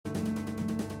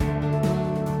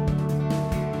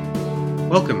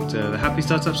Welcome to the Happy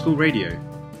Startup School Radio.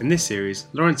 In this series,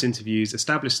 Lawrence interviews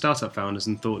established startup founders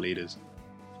and thought leaders.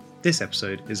 This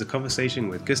episode is a conversation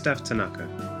with Gustavo Tanaka.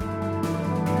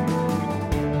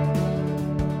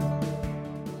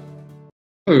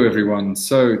 Hello everyone.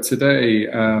 So today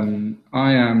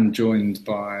I am joined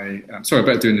by, sorry, I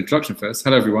better do an introduction first.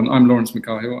 Hello everyone, I'm Lawrence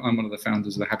McCarhill. I'm one of the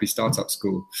founders of the Happy Startup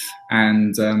School.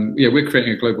 And we're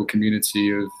creating a global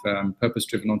community of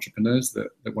purpose-driven entrepreneurs that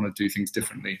want to do things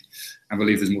differently and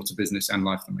believe there's more to business and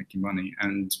life than making money.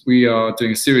 And we are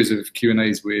doing a series of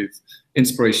Q&As with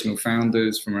inspirational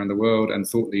founders from around the world and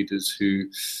thought leaders who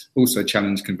also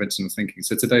challenge conventional thinking.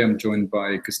 So today I'm joined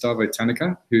by Gustavo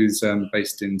Tanaka, who's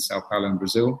based in Sao Paulo in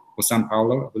Brazil, or São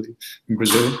Paulo, I believe, in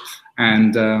Brazil.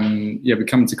 And we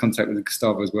come into contact with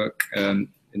Gustavo's work in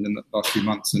the last few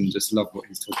months and just love what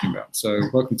he's talking about. So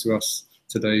welcome to us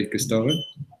today, Gustavo.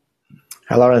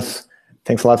 Hi, Lawrence.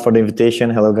 Thanks a lot for the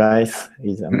invitation. Hello, guys.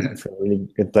 It's a really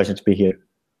good pleasure to be here.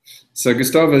 So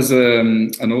Gustavo is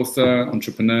an author,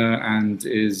 entrepreneur, and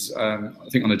is, I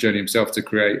think, on a journey himself to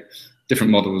create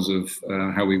different models of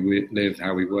how we live,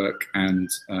 how we work, and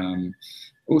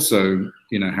also,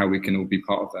 how we can all be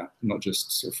part of that, not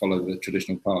just sort of follow the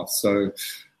traditional path. So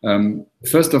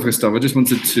first off, Gustavo, I just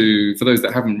wanted to, for those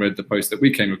that haven't read the post that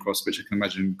we came across, which I can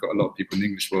imagine got a lot of people in the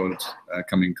English world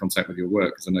coming in contact with your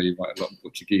work, because I know you write a lot in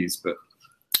Portuguese, but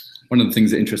one of the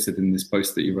things that interested in this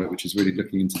post that you wrote, which is really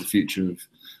looking into the future of,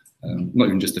 not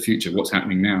even just the future, what's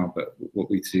happening now, but what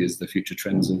we see as the future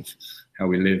trends of how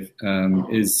we live,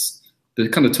 is the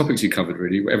kind of topics you covered,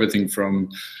 really. Everything from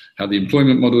how the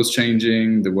employment model is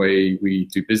changing, the way we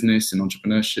do business and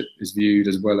entrepreneurship is viewed,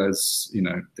 as well as,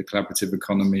 the collaborative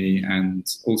economy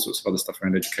and all sorts of other stuff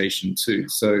around education too.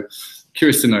 So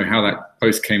curious to know how that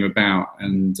post came about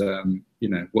and,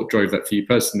 what drove that for you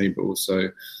personally, but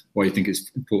also why you think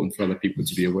it's important for other people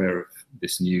to be aware of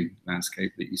this new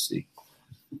landscape that you see.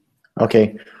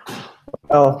 Okay.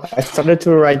 Well, I started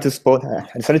to write this post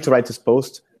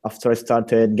after I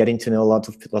started getting to know lots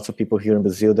of people here in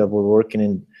Brazil that were working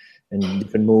in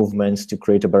different movements to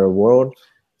create a better world.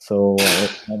 So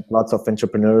lots of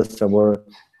entrepreneurs that were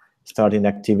starting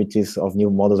activities of new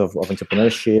models of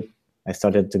entrepreneurship. I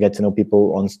started to get to know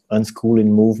people on unschooling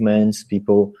movements,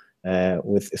 people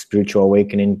with spiritual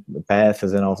awakening paths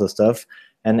and all this stuff.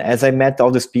 And as I met all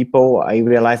these people, I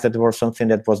realized that there was something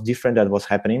that was different that was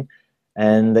happening,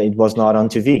 and it was not on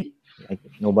TV. Like,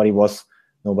 nobody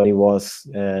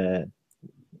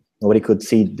could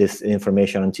see this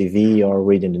information on TV or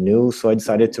read in the news. So I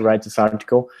decided to write this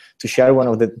article to share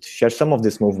some of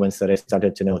these movements that I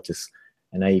started to notice,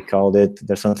 and I called it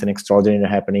 "There's Something Extraordinary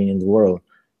Happening in the World,"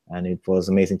 and it was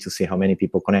amazing to see how many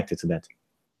people connected to that.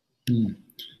 Mm.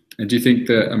 And do you think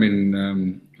that,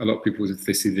 a lot of people, if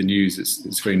they see the news,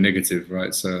 it's very negative,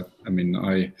 right? So,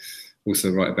 I also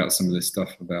write about some of this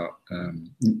stuff about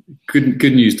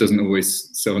good news doesn't always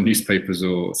sell newspapers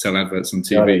or sell adverts on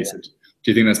TV. Yeah. So do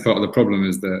you think that's part of the problem,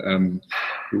 is that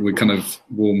we're kind of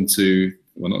warm to,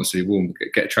 well, not necessarily warm, but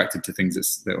get attracted to things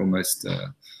that almost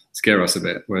scare us a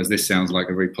bit, whereas this sounds like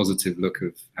a very positive look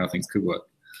of how things could work?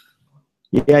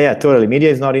 Yeah, totally. Media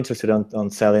is not interested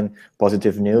on selling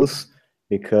positive news,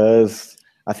 because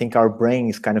I think our brain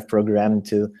is kind of programmed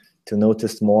to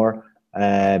notice more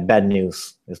bad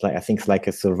news. I think it's like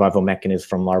a survival mechanism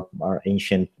from our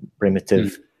ancient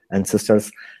primitive ancestors,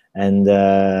 and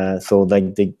so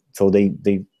they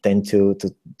tend to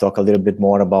talk a little bit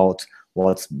more about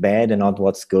what's bad and not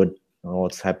what's good or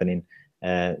what's happening,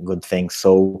 good things.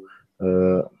 So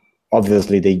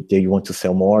obviously they want to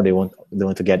sell more. They want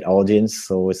to get audience.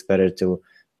 So it's better to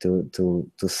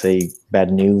say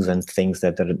bad news and things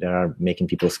that are making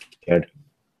people scared.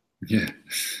 Yeah.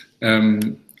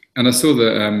 And I saw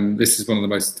that this is one of the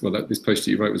most, this post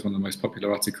that you wrote was one of the most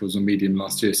popular articles on Medium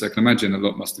last year. So I can imagine a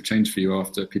lot must have changed for you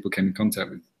after people came in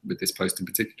contact with this post in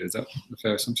particular. Is that a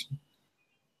fair assumption?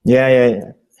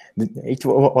 Yeah. It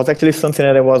was actually something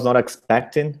that I was not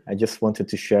expecting. I just wanted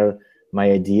to share my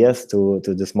ideas to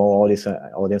the small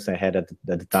audience I had at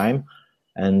the time.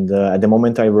 And at the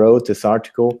moment I wrote this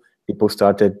article, people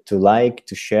started to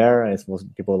share. It was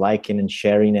people liking and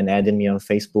sharing and adding me on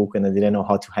Facebook, and I didn't know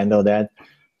how to handle that.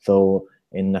 So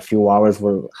in a few hours,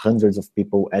 were hundreds of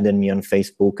people adding me on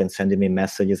Facebook and sending me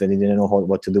messages. I didn't know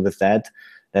what to do with that.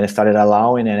 Then I started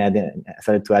allowing and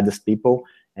started to add these people.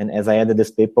 And as I added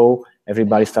these people,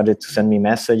 everybody started to send me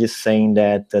messages saying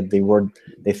that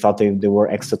they thought they were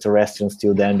extraterrestrials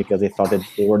till then, because they thought that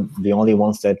they were the only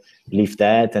ones that believed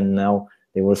that. And now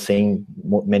they were saying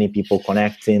many people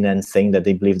connecting and saying that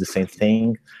they believe the same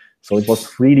thing. So it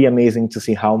was really amazing to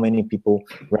see how many people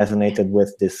resonated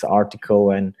with this article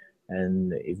and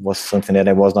and it was something that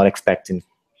I was not expecting.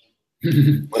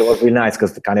 But it was really nice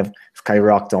because it kind of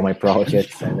skyrocketed all my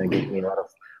projects, and it gave me a lot of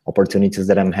opportunities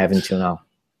that I'm having till now.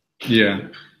 Yeah,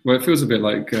 well, it feels a bit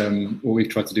like what we've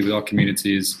tried to do with our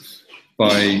community is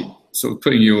by sort of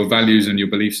putting your values and your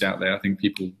beliefs out there. I think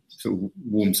people sort of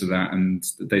warm to that, and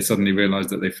they suddenly realise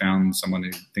that they found someone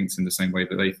who thinks in the same way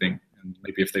that they think. And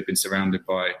maybe if they've been surrounded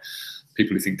by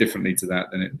people who think differently to that,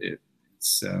 then it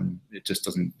just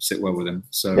doesn't sit well with them.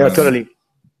 So yeah, totally.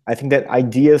 I think that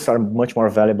ideas are much more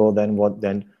valuable than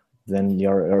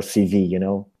your CV, you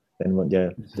know, than what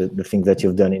the things that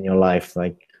you've done in your life,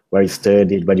 like where you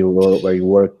studied, where you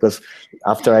work. Because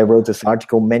after I wrote this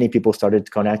article, many people started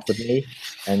to connect with me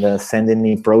and sending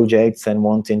me projects and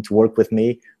wanting to work with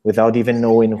me without even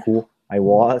knowing who I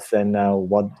was and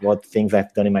what things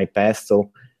I've done in my past.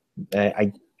 So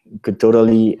I could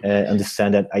totally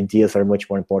understand that ideas are much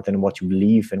more important than what you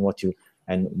believe, and what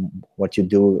you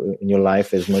do in your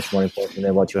life is much more important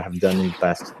than what you have done in the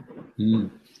past.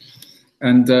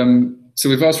 And so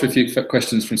we've asked for a few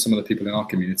questions from some of the people in our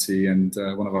community, and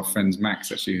one of our friends,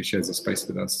 Max, actually, who shares a space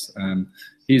with us,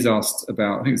 he's asked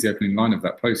about, I think it's the opening line of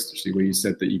that post, actually, where you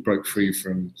said that you broke free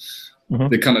from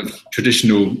the kind of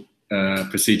traditional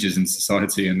procedures in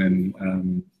society, and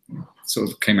then sort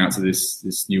of came out to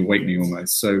this new awakening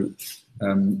almost. So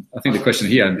I think the question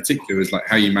he had in particular was like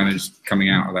how you managed coming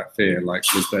out of that fear. Like,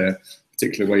 was there a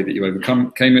particular way that you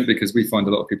overcame it? Because we find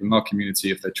a lot of people in our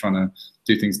community, if they're trying to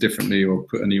do things differently or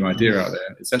put a new idea out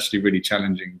there, it's actually really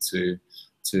challenging to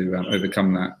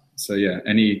overcome that. So yeah,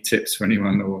 any tips for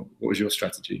anyone, or what was your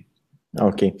strategy?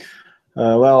 Okay.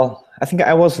 Well, I think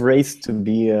I was raised to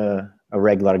be a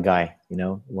regular guy, you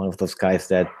know, one of those guys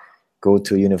that go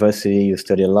to university, you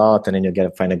study a lot, and then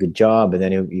you find a good job, and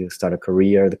then you start a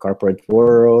career in the corporate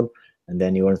world, and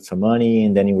then you earn some money,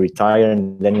 and then you retire,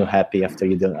 and then you're happy after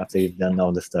you've done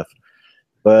all the stuff.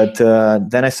 But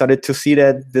then I started to see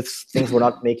that these things were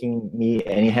not making me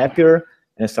any happier,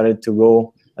 and I started to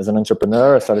go as an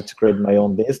entrepreneur. I started to create my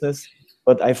own business,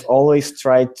 but I've always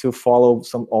tried to follow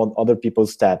some other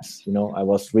people's steps. You know, I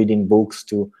was reading books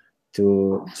to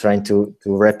trying to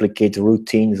replicate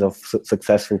routines of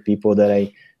successful people that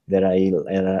I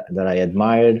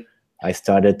admired. I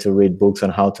started to read books on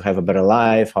how to have a better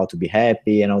life, how to be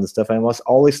happy, and all the stuff. I was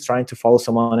always trying to follow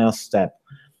someone else's step,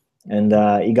 and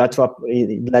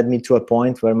it led me to a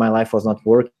point where my life was not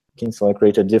working. So I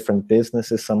created different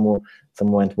businesses. Some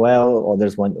went well,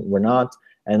 others were not.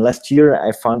 And last year,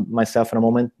 I found myself in a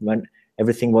moment when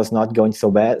everything was not going so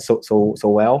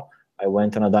well. I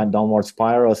went on a downward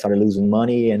spiral. I started losing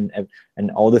money, and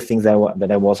all the things that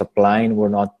I was applying were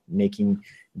not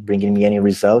bringing me any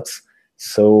results.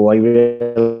 So I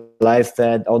realized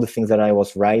that all the things that I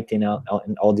was writing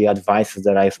and all the advices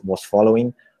that I was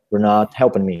following were not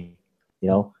helping me. You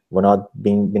know, were not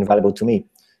being valuable to me.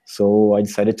 So I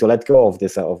decided to let go of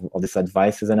these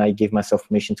advices, and I gave myself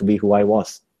permission to be who I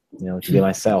was. You know, to be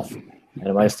myself.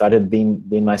 And when I started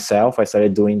being myself, I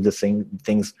started doing the same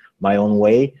things my own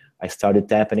way. I started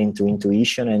tapping into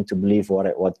intuition and to believe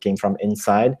what came from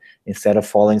inside, instead of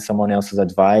following someone else's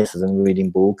advice and reading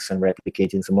books and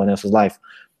replicating someone else's life.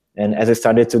 And as I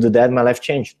started to do that, my life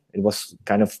changed. It was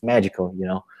kind of magical, you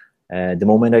know. The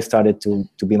moment I started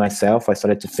to be myself, I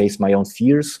started to face my own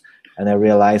fears, and I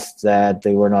realized that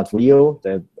they were not real,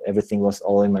 that everything was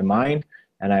all in my mind.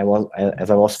 And as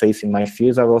I was facing my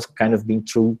fears, I was kind of being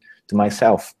true to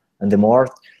myself. And the more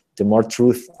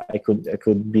truth I could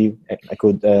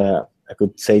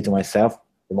say to myself,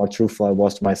 the more truthful I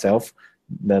was to myself,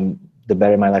 the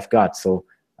better my life got. So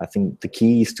I think the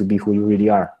key is to be who you really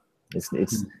are.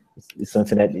 It's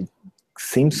something that it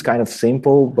seems kind of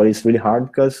simple, but it's really hard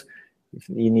because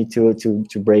you need to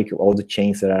break all the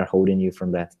chains that are holding you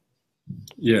from that.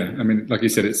 Yeah, I mean, like you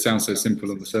said, it sounds so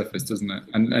simple on the surface, doesn't it?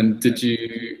 And did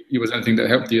was there anything that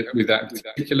helped you with that in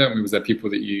particular? I mean, was there people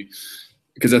that you,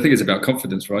 because I think it's about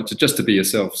confidence, right? Just to be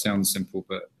yourself sounds simple,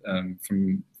 but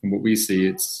from what we see,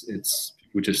 it's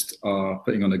people just are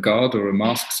putting on a guard or a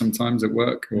mask sometimes at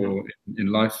work or in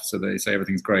life. So they say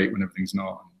everything's great when everything's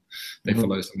not. They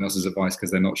follow someone else's advice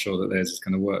because they're not sure that theirs is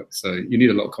going to work. So you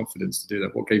need a lot of confidence to do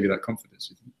that. What gave you that confidence,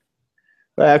 do you think?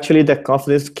 Well, actually, the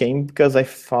confidence came because I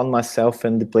found myself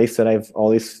in the place that I've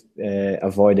always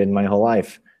avoided my whole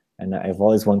life, and I've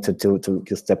always wanted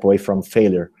to step away from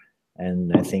failure.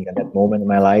 And I think at that moment in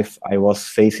my life, I was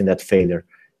facing that failure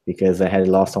because I had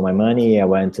lost all my money. I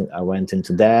went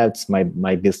into debt.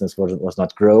 My business was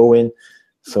not growing,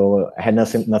 so I had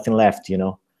nothing left, you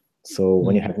know. So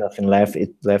when you have nothing left,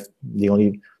 the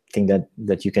only thing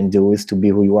that you can do is to be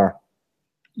who you are.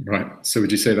 Right. So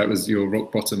would you say that was your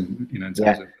rock bottom, you know, in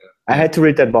terms of... I had to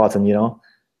reach that bottom, you know.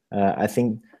 I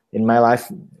think in my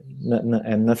life,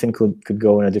 nothing could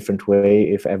go in a different way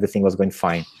if everything was going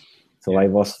fine. So I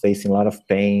was facing a lot of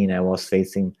pain. I was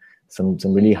facing some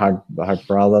really hard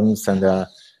problems,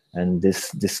 and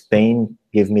this pain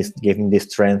gave me the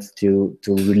strength to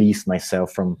release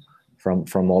myself from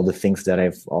all the things that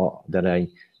I've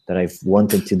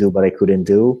wanted to do but I couldn't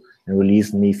do, and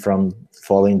released me from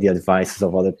following the advices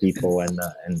of other people and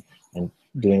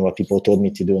doing what people told me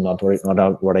to do, not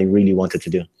what I really wanted to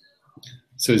do.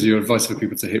 So is your advice for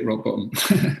people to hit rock bottom?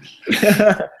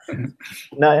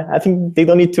 No, I think they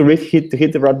don't need to hit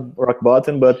the rock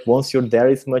bottom, but once you're there,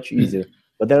 it's much easier.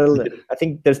 But I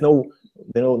think there's no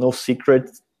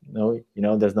secret.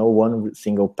 There's no one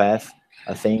single path.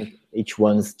 I think each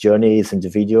one's journey is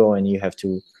individual, and you have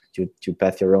to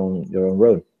path your own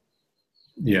road.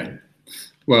 Yeah.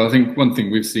 Well, I think one thing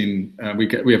we've seen, we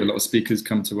have a lot of speakers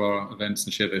come to our events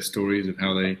and share their stories of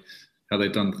how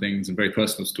they've done things, and very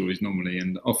personal stories normally.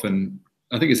 And often,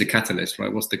 I think it's a catalyst,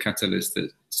 right? What's the catalyst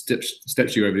that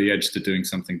steps you over the edge to doing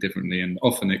something differently? And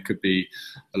often it could be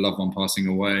a loved one passing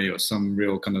away, or some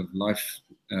real kind of life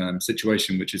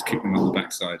situation which is kicking them on the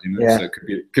backside. Yeah. So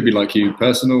it could be like you,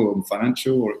 personal or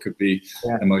financial, or it could be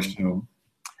emotional.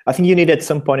 I think you need at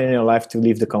some point in your life to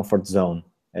leave the comfort zone,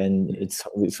 and it's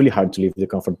really hard to leave the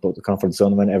comfort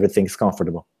zone when everything is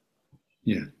comfortable.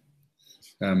 Yeah.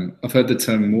 I've heard the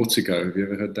term more to go. Have you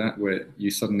ever heard that? Where you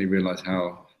suddenly realize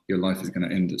how your life is going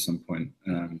to end at some point.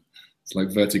 It's like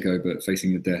vertigo, but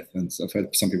facing your death. And so I've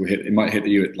heard some people it might hit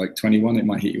you at like 21, it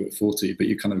might hit you at 40, but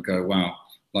you kind of go, wow,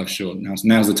 life's short.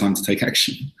 Now's the time to take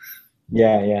action.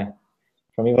 Yeah.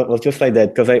 For me, it was just like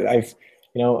that, because I've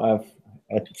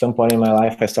at some point in my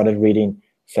life, I started reading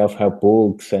self-help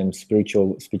books and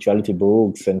spirituality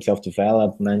books and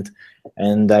self-development,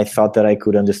 and I thought that I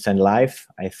could understand life.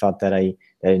 I thought that I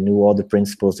knew all the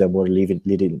principles that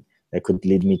could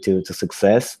lead me to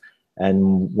success.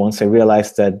 And once I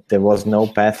realized that there was no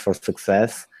path for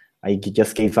success, I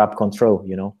just gave up control,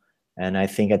 And I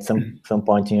think at some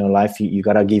point in your life, you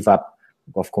gotta give up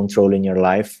of control in your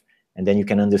life, and then you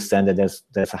can understand that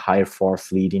there's a higher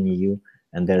force leading you,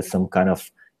 and there's some kind of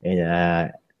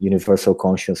universal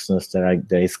consciousness that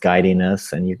is guiding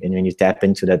us, and when you tap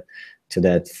into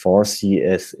that force,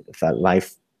 that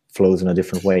life flows in a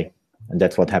different way, and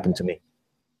that's what happened to me.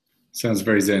 Sounds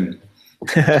very zen.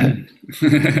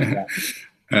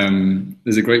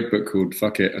 There's a great book called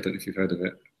Fuck It. I don't know if you've heard of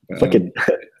it. But, Fuck It.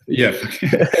 Yeah,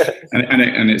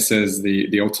 and it says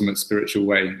the ultimate spiritual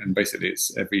way, and basically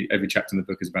it's every chapter in the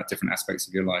book is about different aspects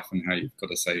of your life and how you've got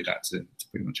to say that to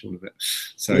pretty much all of it.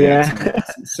 So it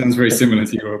sounds very similar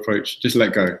to your approach. Just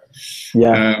let go.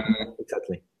 Yeah,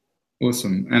 exactly.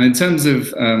 Awesome. And in terms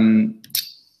of,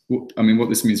 what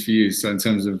this means for you. So in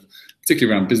terms of,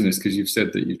 particularly around business, because you've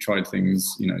said that you've tried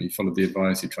things, you followed the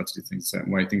advice, you tried to do things a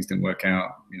certain way, things didn't work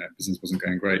out, business wasn't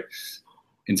going great.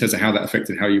 In terms of how that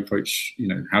affected how you approach,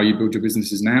 how you build your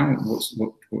businesses now,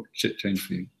 what changed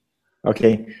for you?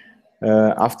 Okay.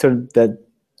 After that,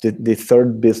 the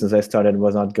third business I started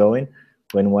was not going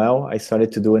well. I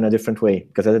started to do it in a different way,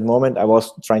 because at the moment I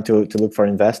was trying to look for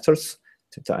investors.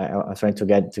 I was trying to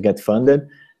get funded,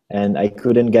 and I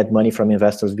couldn't get money from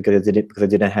investors because I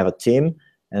didn't have a team,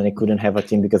 and I couldn't have a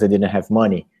team because I didn't have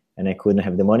money, and I couldn't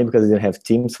have the money because I didn't have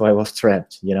team, so I was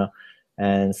trapped,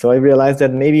 And so I realized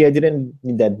that maybe I didn't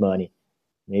need that money.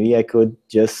 Maybe I could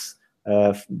just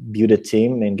build a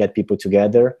team and get people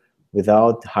together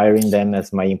without hiring them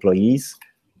as my employees,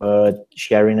 but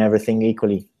sharing everything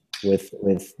equally with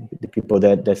the people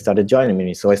that started joining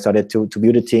me. So I started to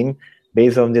build a team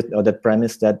based on that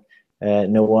premise that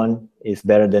no one is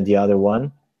better than the other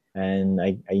one. And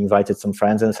I invited some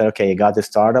friends and said, okay, I got the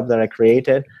startup that I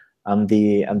created. I'm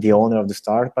the owner of the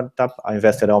startup. I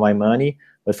invested all my money,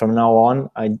 but from now on,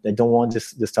 I don't want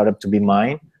the startup to be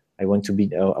mine. I want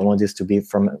this to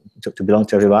belong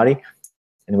to everybody,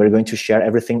 and we're going to share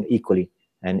everything equally.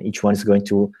 And each one is going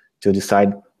to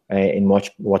decide in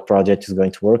what project is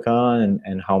going to work on,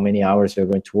 and how many hours you're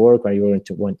going to work, where you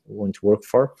want to work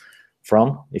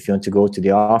from. If you want to go to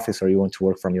the office or you want to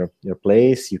work from your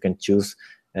place, you can choose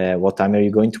what time are you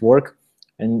going to work.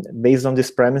 And based on these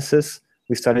premises,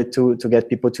 we started to get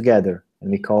people together,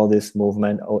 and we call this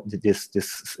movement, this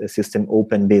system,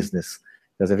 open business,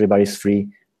 because everybody's free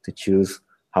to choose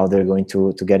how they're going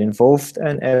to get involved,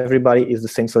 and everybody is the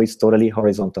same, so it's totally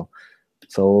horizontal.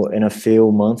 So in a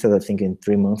few months, I think in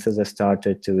 3 months, I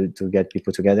started to get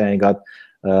people together, and I got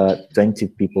 20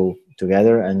 people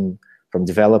together, and from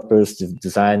developers,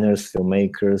 designers,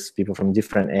 filmmakers, people from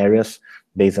different areas,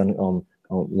 based on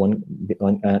one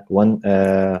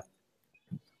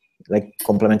like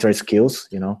complementary skills,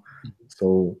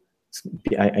 So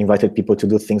I invited people to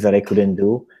do things that I couldn't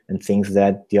do, and things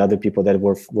that the other people that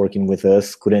were working with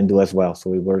us couldn't do as well. So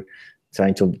we were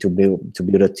trying to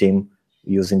build a team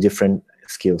using different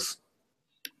skills.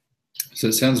 So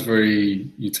it sounds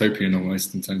very utopian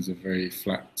almost, in terms of very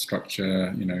flat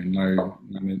structure, you know,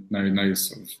 no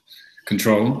sort of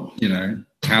control, you know.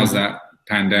 How's that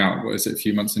panned out? What is it, a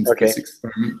few months into this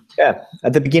experiment? Yeah,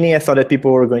 at the beginning I thought that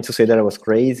people were going to say that I was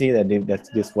crazy, that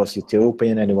this was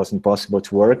utopian and it was impossible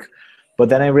to work. But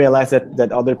then I realized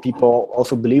that other people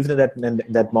also believed in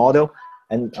that model,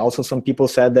 and also some people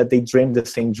said that they dreamed the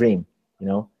same dream, you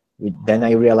know. Then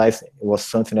I realized it was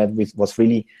something that was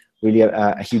really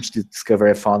a huge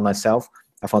discovery. I found myself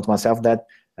that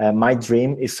my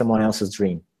dream is someone else's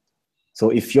dream. So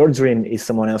if your dream is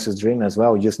someone else's dream as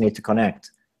well, you just need to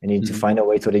connect and you need to find a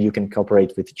way so that you can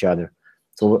cooperate with each other.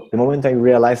 So the moment I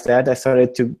realized that, I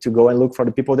started to go and look for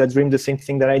the people that dream the same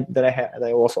thing that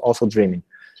I was also dreaming.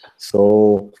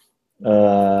 So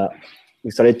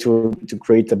we started to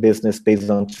create a business based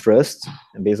on trust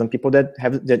and based on people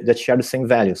that share the same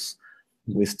values.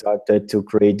 We started to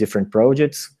create different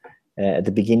projects. At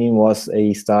the beginning was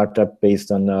a startup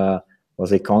based on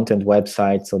was a content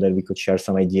website so that we could share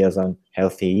some ideas on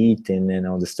healthy eating and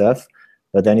all the stuff.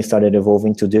 But then it started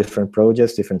evolving to different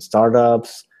projects, different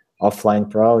startups, offline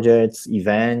projects,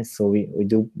 events. So we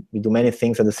do many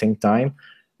things at the same time,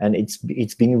 and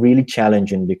it's been really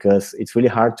challenging because it's really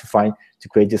hard to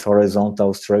create this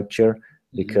horizontal structure,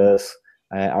 because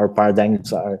our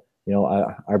paradigms are, you know,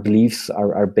 our beliefs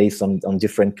are based on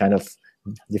different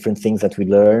things that we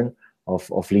learn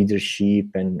of leadership,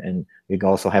 and we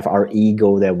also have our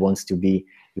ego that wants to be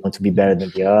better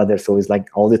than the other. So it's like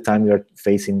all the time we are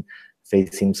facing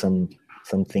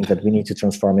some things that we need to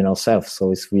transform in ourselves.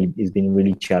 So it's been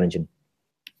really challenging.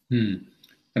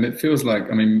 And it feels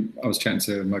like, I mean, I was chatting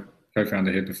to my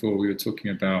co-founder here before. We were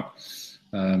talking about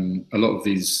a lot of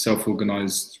these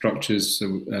self-organized structures.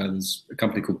 So there's a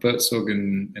company called Buurtzorg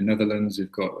in Netherlands.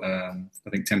 We've got I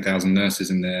think 10,000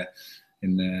 nurses in there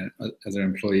as their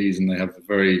employees, and they have a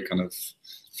very kind of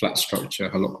flat structure,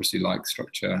 holacracy-like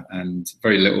structure, and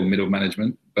very little middle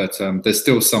management. But there's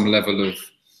still some level of,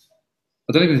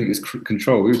 I don't even think it's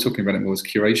control. We were talking about it more as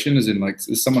curation, as in like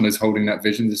there's someone who's holding that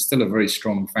vision. There's still a very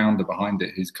strong founder behind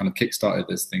it who's kind of kickstarted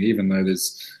this thing, even though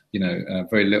there's, you know,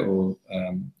 very little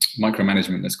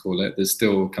micromanagement, let's call it. There's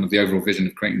still kind of the overall vision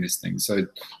of creating this thing. So do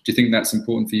you think that's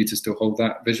important for you to still hold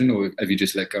that vision, or have you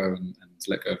just let go and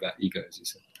let go of that ego, as you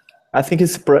said? I think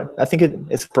it's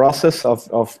a process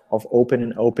of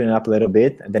opening up a little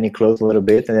bit, and then you close a little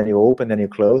bit, and then you open, then you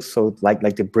close. So like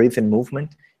the breathing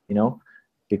movement, you know,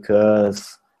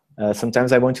 because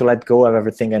sometimes I want to let go of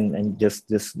everything and just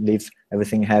leave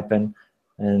everything happen,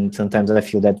 and sometimes I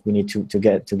feel that we need to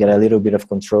get a little bit of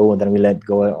control, and then we let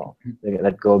go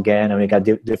again, and we got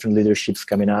different leaderships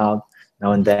coming out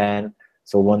now and then.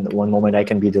 So one moment I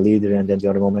can be the leader, and then the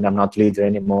other moment I'm not leader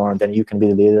anymore, and then you can be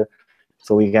the leader.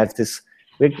 So we got this.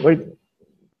 We're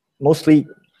mostly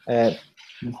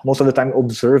most of the time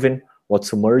observing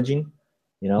what's emerging,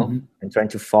 you know, and trying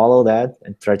to follow that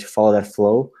and try to follow that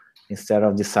flow instead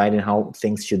of deciding how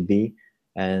things should be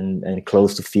and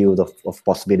close the field of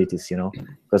possibilities, you know.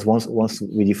 Because once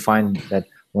we define that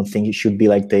one thing should be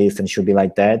like this and should be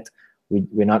like that,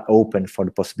 we're not open for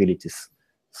the possibilities.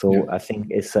 So I think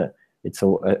it's a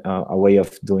way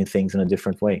of doing things in a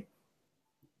different way.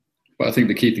 But I think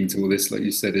the key thing to all this, like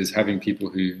you said, is having people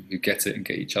who get it and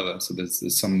get each other. So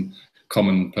there's some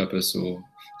common purpose or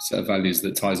set of values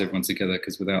that ties everyone together,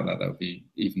 because without that would be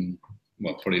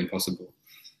probably impossible.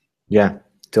 Yeah,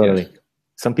 totally. Yeah.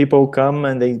 Some people come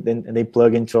and they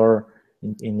plug into our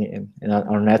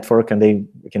network, and they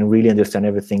can really understand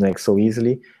everything like so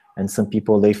easily. And some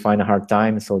people, they find a hard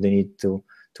time, so they need to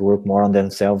work more on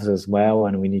themselves as well,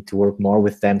 and we need to work more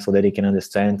with them so that they can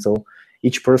understand. So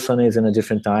each person is in a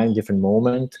different time, different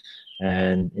moment,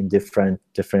 and in different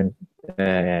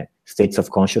states of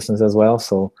consciousness as well.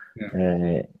 So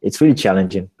it's really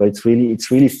challenging, but it's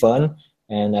really fun.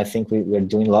 And I think we're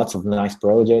doing lots of nice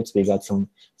projects. We got some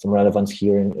relevance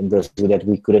here in Brazil that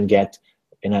we couldn't get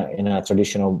in a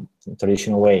traditional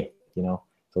way, you know.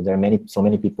 So there are so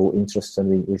many people interested.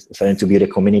 We're starting to build a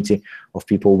community of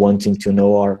people wanting to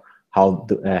know how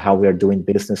we are doing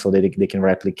business, so that they can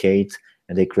replicate,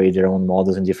 and they create their own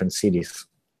models in different cities.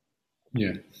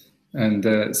 Yeah, and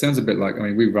it sounds a bit like, I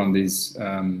mean, we run these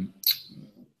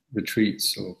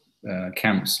retreats or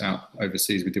camps out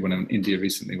overseas. We did one in India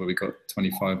recently where we got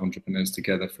 25 entrepreneurs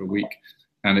together for a week.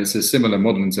 And it's a similar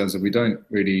model in terms of we don't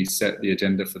really set the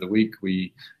agenda for the week.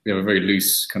 We have a very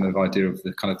loose kind of idea of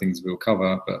the kind of things we'll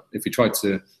cover. But if we try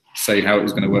to say how it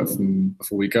was going to work from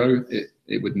before we go,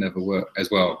 it would never work as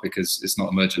well because it's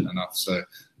not emergent enough. So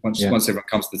once everyone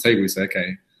comes to the table, we say,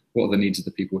 okay, what are the needs of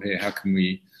the people here? How can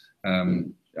we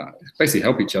basically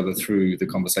help each other through the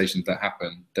conversations that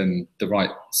happen? Then the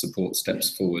right support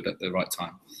steps forward at the right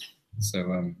time.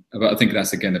 So but I think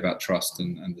that's again about trust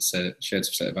and the shared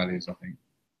set of values, I think.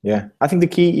 Yeah, I think the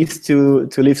key is to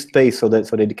leave space so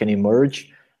that it can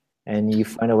emerge, and you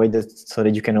find a way so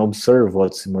that you can observe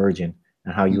what's emerging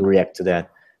and how you react to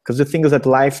that. Because the thing is that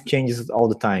life changes all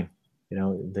the time. You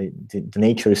know, the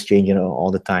nature is changing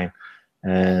all the time,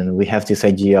 and we have this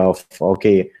idea of,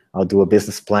 okay, I'll do a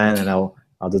business plan and I'll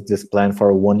do this plan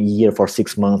for 1 year, for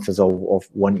 6 months of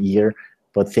 1 year,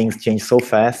 but things change so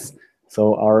fast.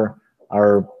 So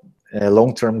our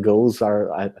long-term goals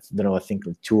are, I don't know, I think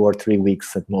 2 or 3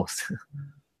 weeks at most.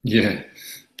 Yeah,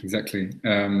 exactly.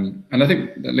 And I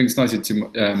think that links nicely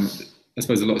to, I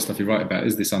suppose a lot of stuff you write about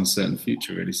is this uncertain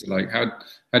future, really. So like, how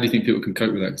do you think people can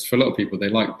cope with that? Because for a lot of people, they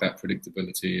like that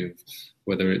predictability of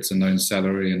whether it's a known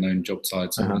salary, a known job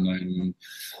title, a known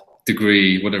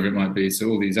degree, whatever it might be. So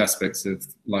all these aspects of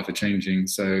life are changing.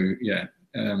 So yeah,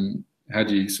 how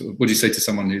do you what do you say to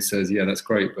someone who says, yeah, that's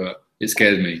great, but it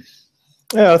scares me?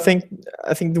 Yeah, I think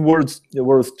the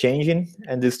world's changing,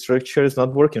 and this structure is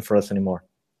not working for us anymore.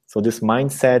 So this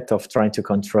mindset of trying to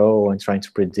control and trying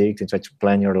to predict and try to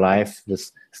plan your life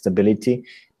with stability,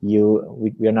 we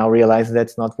are now realizing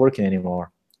that's not working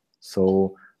anymore.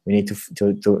 So we need to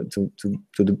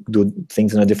do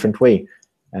things in a different way.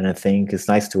 And I think it's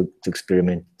nice to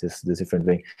experiment this different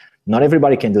way. Not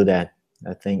everybody can do that.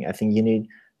 I think it's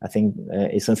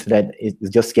something that is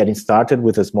just getting started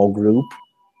with a small group.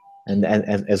 And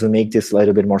as we make this a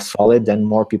little bit more solid, then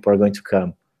more people are going to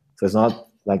come. So it's not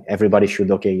like everybody should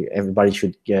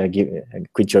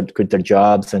quit their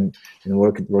jobs and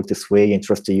work this way and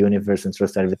trust the universe and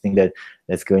trust everything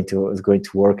that's going to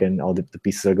work and all the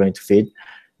pieces are going to fit.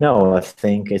 No, I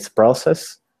think it's a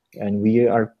process, and we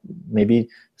are maybe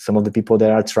some of the people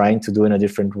that are trying to do in a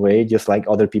different way, just like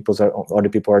other people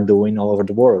are doing all over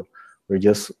the world. We're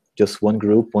just one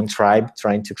group, one tribe,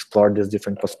 trying to explore these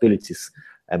different possibilities.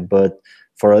 But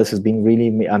for us, it's been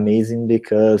really amazing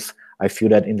because I feel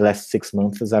that in the last 6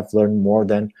 months, I've learned more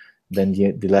than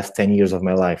the last 10 years of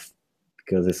my life,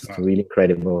 because it's really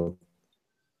incredible.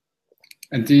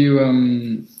 And do you,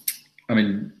 I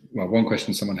mean, well, one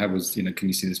question someone had was, can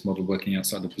you see this model working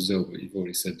outside of Brazil? But you've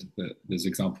already said that there's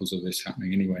examples of this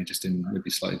happening anyway, just in maybe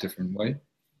a slightly different way.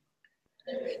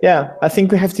 Yeah, I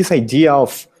think we have this idea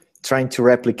of trying to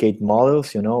replicate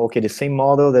models, okay, the same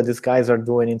model that these guys are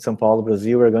doing in São Paulo,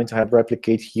 Brazil, we're going to have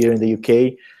replicate here in the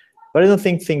UK. But I don't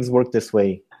think things work this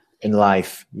way in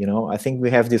life, I think we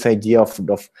have this idea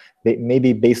of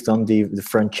maybe based on the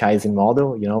franchising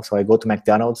model, so I go to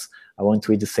McDonald's, I want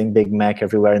to eat the same Big Mac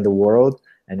everywhere in the world,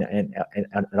 and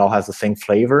it all has the same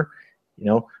flavor,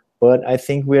 but I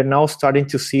think we're now starting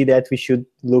to see that we should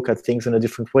look at things in a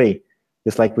different way,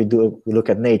 just like we look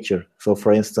at nature. So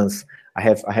for instance, I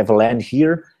have a land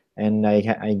here, and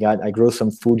I grow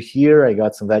some food here, I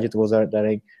got some vegetables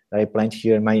that I plant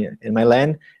here in my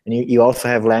land, and you also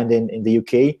have land in the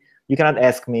UK. You cannot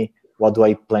ask me, what do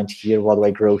I plant here, what do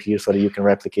I grow here, so that you can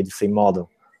replicate the same model.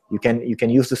 You can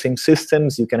use the same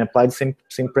systems, you can apply the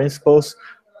same principles,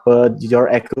 but your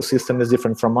ecosystem is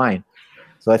different from mine.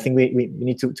 So I think we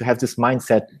need to have this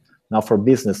mindset now for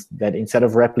business, that instead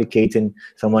of replicating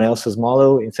someone else's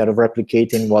model, instead of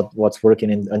replicating what's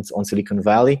working on Silicon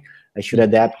Valley, I should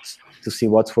adapt to see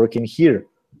what's working here,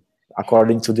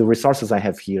 according to the resources I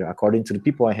have here, according to the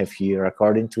people I have here,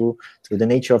 according to the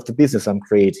nature of the business I'm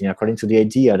creating, according to the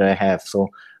idea that I have. So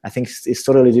I think it's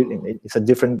a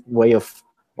different way of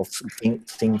seeing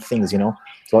things,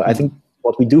 So I think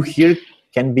what we do here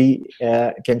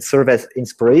can serve as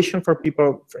inspiration for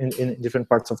people in different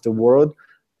parts of the world,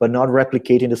 but not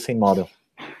replicating the same model.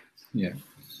 Yeah,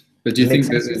 but do you think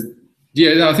that?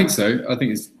 Yeah, no, I think so. Do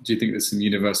you think there's some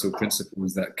universal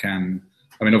principles that can?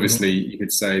 I mean, obviously, you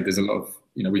could say there's a lot of,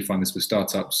 we find this with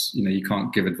startups, you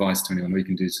can't give advice to anyone. All you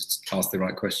can do is just ask the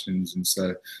right questions. And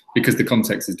so, because the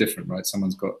context is different, right?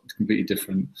 Someone's got completely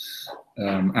different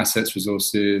assets,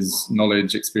 resources,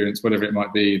 knowledge, experience, whatever it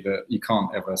might be, that you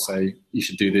can't ever say, you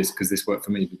should do this because this worked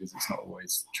for me, because it's not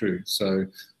always true. So,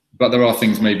 but there are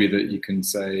things maybe that you can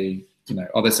say,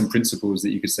 are there some principles that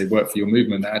you could say work for your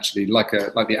movement that actually, like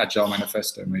the Agile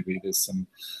Manifesto, maybe there's some,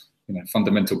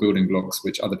 fundamental building blocks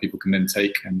which other people can then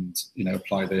take and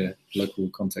apply their local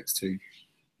context to.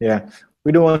 Yeah,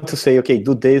 we don't want to say, okay,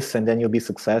 do this and then you'll be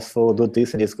successful, do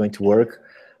this and it's going to work.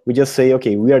 We just say,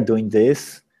 okay, we are doing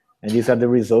this, and these are the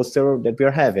results that we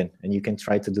are having. And you can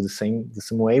try to do the same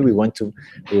way. We want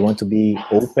to be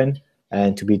open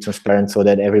and to be transparent, so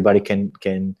that everybody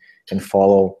can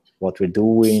follow what we're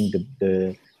doing,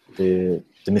 the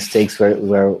mistakes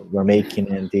we're making,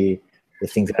 and the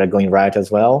things that are going right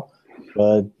as well.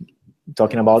 But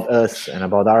talking about us and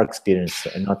about our experience,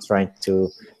 and not trying to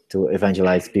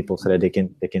evangelize people so that they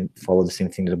can follow the same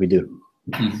thing that we do.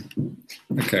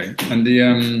 Okay, and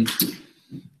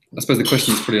I suppose the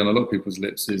question that's probably on a lot of people's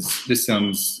lips is, this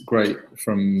sounds great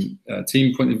from a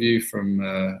team point of view, from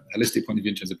a holistic point of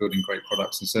view in terms of building great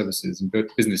products and services and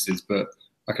businesses, but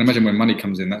I can imagine when money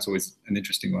comes in, that's always an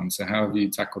interesting one. So how have you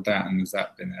tackled that, and has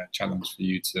that been a challenge for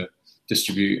you to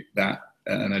distribute that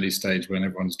at an early stage when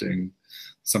everyone's doing,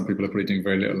 some people are probably doing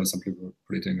very little and some people are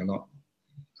probably doing a lot?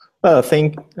 Well, I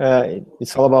think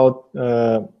it's all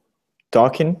about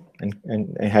talking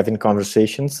and having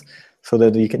conversations, so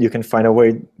that you can find a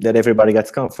way that everybody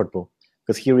gets comfortable.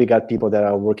 Because here we got people that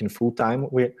are working full time.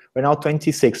 We're now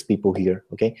 26 people here.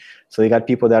 Okay, so you got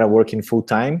people that are working full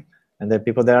time, and there are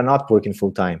people that are not working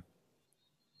full time.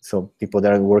 So people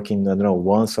that are working, I don't know,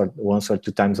 once or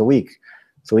two times a week.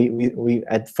 So we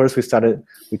at first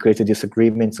we created this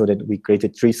agreement so that we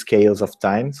created 3 scales of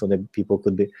time, so that people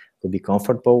could be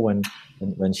comfortable when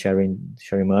sharing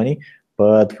money.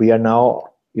 But we are now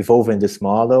evolving this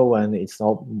model, and it's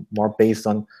now more based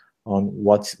on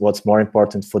what's more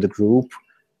important for the group,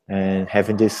 and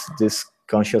having this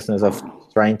consciousness of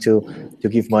trying to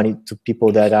give money to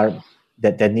people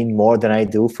that need more than I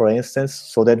do, for instance,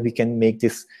 so that we can make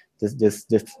this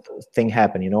thing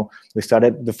happen. We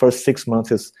started the first 6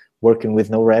 months is working with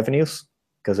no revenues,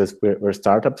 because we're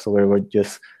startups, so we're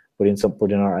just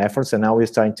putting our efforts, and now we're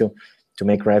starting to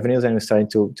make revenues, and we're starting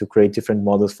to create different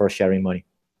models for sharing money.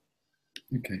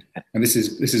 Okay, and this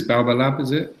is Baobab Lab,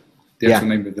 is it? The actual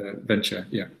name of the venture,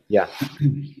 yeah. Yeah.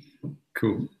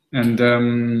 Cool. And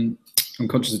I'm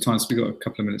conscious of time, so we've got a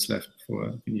couple of minutes left before I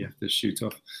think you have to shoot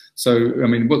off. So, I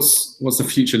mean, what's the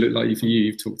future look like for you?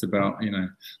 You've talked about,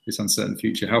 this uncertain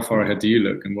future. How far ahead do you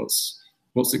look, and what's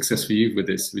success for you with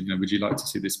this? Would you like to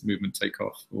see this movement take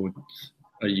off, or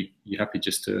are you happy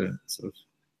just to sort of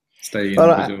stay in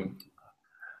Brazil?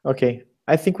 Okay,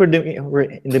 I think we're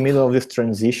in the middle of this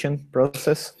transition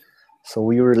process. So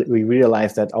we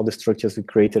realized that all the structures we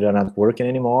created are not working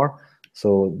anymore.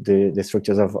 So the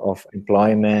structures of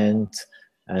employment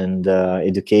and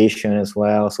education as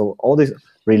well. So all this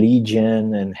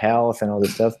religion and health and all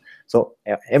this stuff. So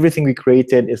everything we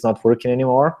created is not working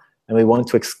anymore, and we want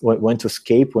to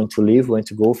escape, want to leave, want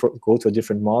to go to a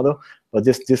different model. But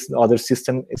this other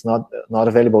system is not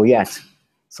available yet.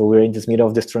 So we're in this middle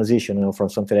of this transition, from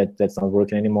something that's not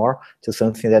working anymore to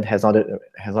something that has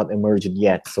not emerged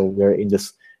yet. So we're in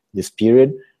this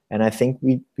period. And I think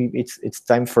it's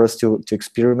time for us to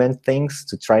experiment things,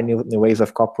 to try new ways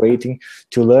of cooperating,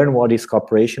 to learn what is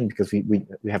cooperation, because we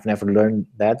have never learned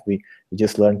that. We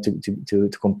just learned to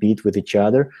compete with each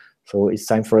other. So it's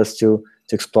time for us to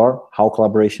explore how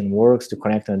collaboration works, to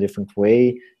connect in a different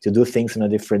way, to do things in a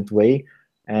different way.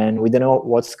 And we don't know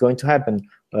what's going to happen.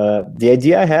 The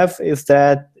idea I have is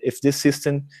that if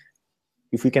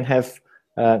we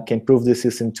can prove this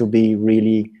system to be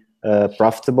really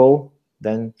profitable,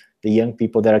 then the young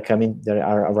people that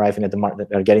are arriving at the market,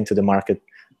 that are getting to the market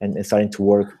and starting to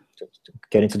work, to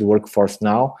get into the workforce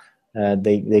now,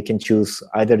 they can choose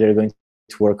either they're going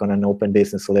to work on an open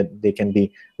business so that they can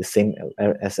be the same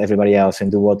as everybody else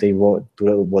and do what they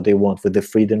want with the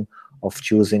freedom of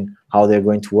choosing how they're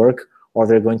going to work, or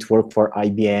they're going to work for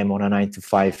IBM on a 9 to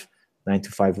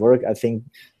 5 work. I think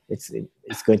it's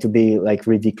going to be like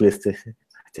ridiculous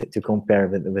to compare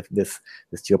with these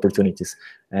 2 opportunities.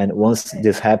 And once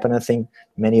this happens, I think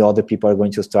many other people are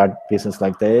going to start business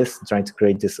like this, trying to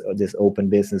create this open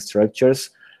business structures,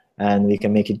 and we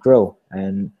can make it grow.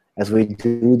 And as we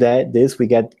do we get we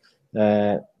get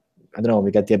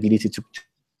the ability to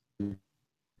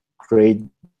create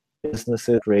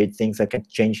businesses, create things that can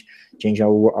change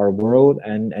our world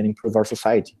and improve our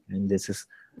society. And this is,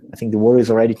 I think the world is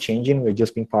already changing. We're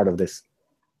just being part of this.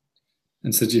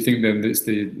 And so do you think then it's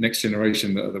the next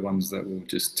generation that are the ones that will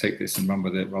just take this and run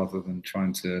with it, rather than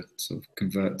trying to sort of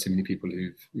convert too many people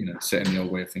who've set in the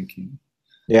old way of thinking?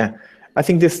 Yeah, I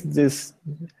think this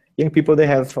young people, they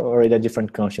have already a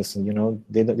different consciousness.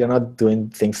 They're not doing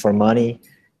things for money.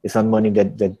 It's not money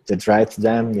that drives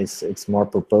them. It's more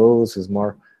purpose. It's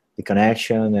more the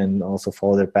connection, and also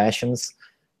follow their passions.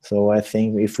 So I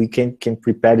think if we can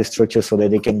prepare the structure so that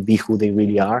they can be who they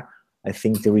really are, I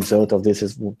think the result of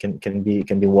this can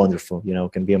be wonderful.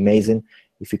 Can be amazing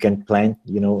if you can plant,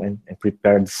 and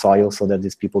prepare the soil so that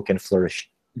these people can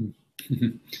flourish.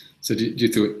 So do you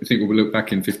think we'll look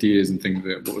back in 50 years and think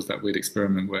that what was that weird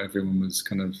experiment where everyone was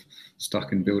kind of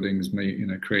stuck in buildings,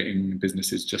 creating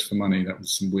businesses just for money? That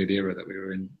was some weird era that we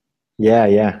were in.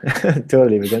 Yeah,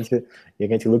 totally. You're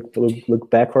going to look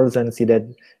backwards and see that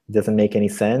it doesn't make any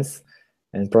sense,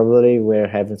 and probably we're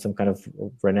having some kind of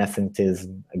renaissance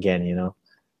again,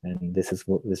 And this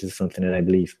is something that I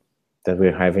believe that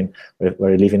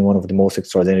we're living one of the most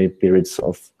extraordinary periods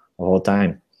of all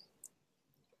time.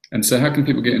 And so how can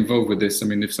people get involved with this? I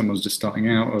mean, if someone's just starting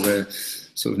out or they're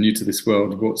sort of new to this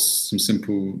world, what's some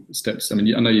simple steps? I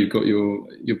mean, I know you've got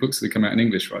your books that come out in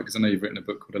English, right? Because I know you've written a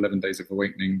book called 11 Days of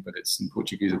Awakening, but it's in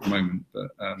Portuguese at the moment.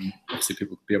 But obviously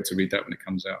people will be able to read that when it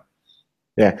comes out.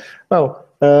 Yeah, well,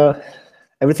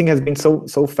 everything has been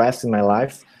so fast in my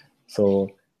life. So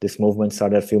this movement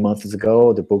started a few months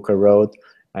ago. The book I wrote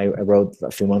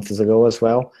a few months ago as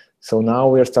well. So now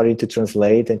we are starting to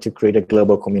translate and to create a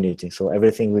global community. So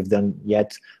everything we've done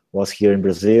yet was here in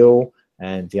Brazil,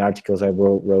 and the articles I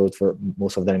wrote for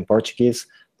most of them in Portuguese.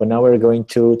 But now we're going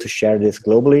to share this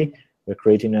globally. We're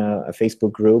creating a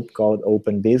Facebook group called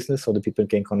Open Business so that people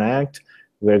can connect.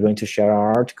 We're going to share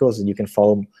our articles, and you can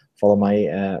follow me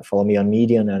on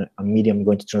Medium. And on Medium, I'm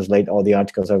going to translate all the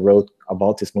articles I wrote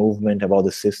about this movement, about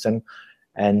the system.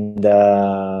 And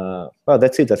well,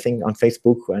 that's it. I think on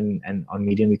Facebook and on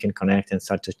Medium we can connect and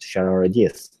start to share our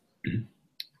ideas.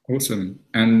 Awesome.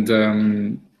 And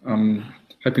I'm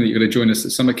hoping that you're going to join us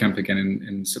at summer camp again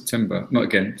in September. Not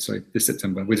again, sorry, this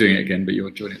September. We're doing it again, but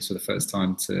you're joining us for the first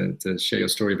time to share your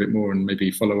story a bit more and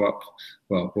maybe follow up,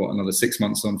 well, another 6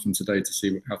 months on from today to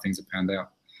see how things have panned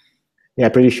out. Yeah,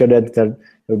 pretty sure that there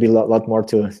will be a lot more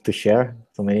to share.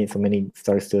 So many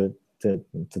stories to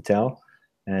tell.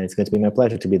 And it's going to be my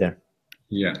pleasure to be there.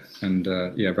 Yeah, and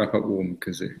wrap up warm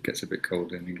because it gets a bit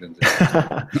cold in England.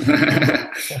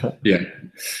 Yeah,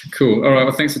 cool. All right,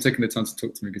 well, thanks for taking the time to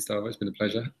talk to me, Gustavo. It's been a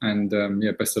pleasure. And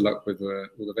best of luck with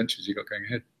all the ventures you got going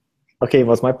ahead. Okay, it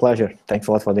was my pleasure. Thanks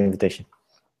a lot for the invitation.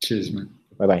 Cheers, man.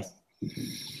 Bye-bye.